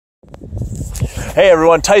Hey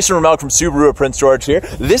everyone, Tyson Ramel from Subaru at Prince George here.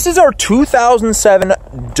 This is our 2007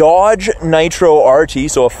 Dodge Nitro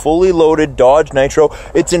RT, so a fully loaded Dodge Nitro.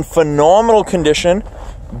 It's in phenomenal condition,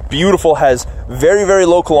 beautiful, has very, very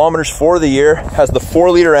low kilometers for the year, has the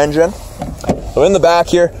 4-liter engine. So in the back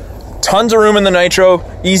here, tons of room in the Nitro,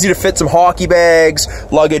 easy to fit some hockey bags,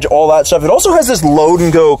 luggage, all that stuff. It also has this load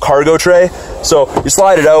and go cargo tray, so you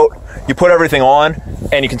slide it out, you put everything on,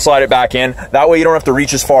 and you can slide it back in. That way you don't have to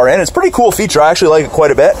reach as far in. It's a pretty cool feature. I actually like it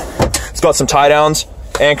quite a bit. It's got some tie downs,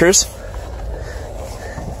 anchors.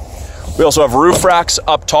 We also have roof racks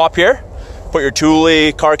up top here. Put your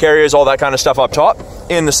Thule, car carriers, all that kind of stuff up top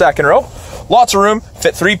in the second row. Lots of room,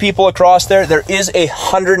 fit 3 people across there. There is a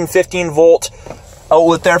 115 volt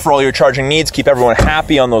outlet there for all your charging needs. Keep everyone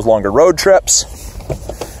happy on those longer road trips.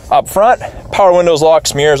 Up front, power windows,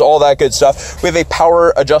 locks, mirrors, all that good stuff. We have a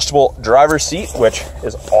power adjustable driver's seat, which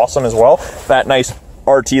is awesome as well. That nice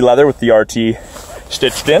RT leather with the RT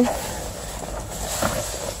stitched in.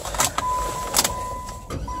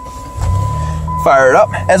 Fire it up.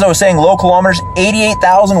 As I was saying, low kilometers,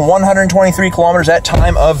 88,123 kilometers at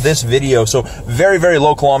time of this video. So very, very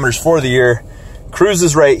low kilometers for the year. Cruise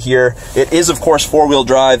is right here. It is, of course, 4-wheel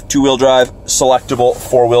drive, 2-wheel drive, selectable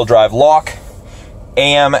 4-wheel drive lock.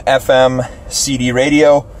 AM, FM, CD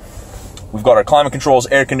radio. We've got our climate controls,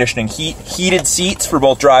 air conditioning, heated seats for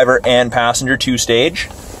both driver and passenger, 2-stage.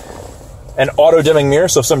 An auto dimming mirror,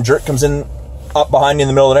 so if some jerk comes in up behind you in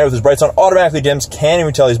the middle of the night with his brights on, automatically dims, can't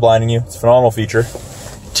even tell he's blinding you. It's a phenomenal feature.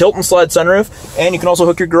 Tilt and slide sunroof, and you can also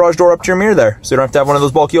hook your garage door up to your mirror there, so you don't have to have one of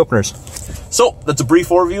those bulky openers. So that's a brief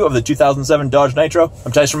overview of the 2007 Dodge Nitro.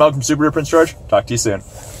 I'm Tyson Ramel from Subaru Prince George. Talk to you soon.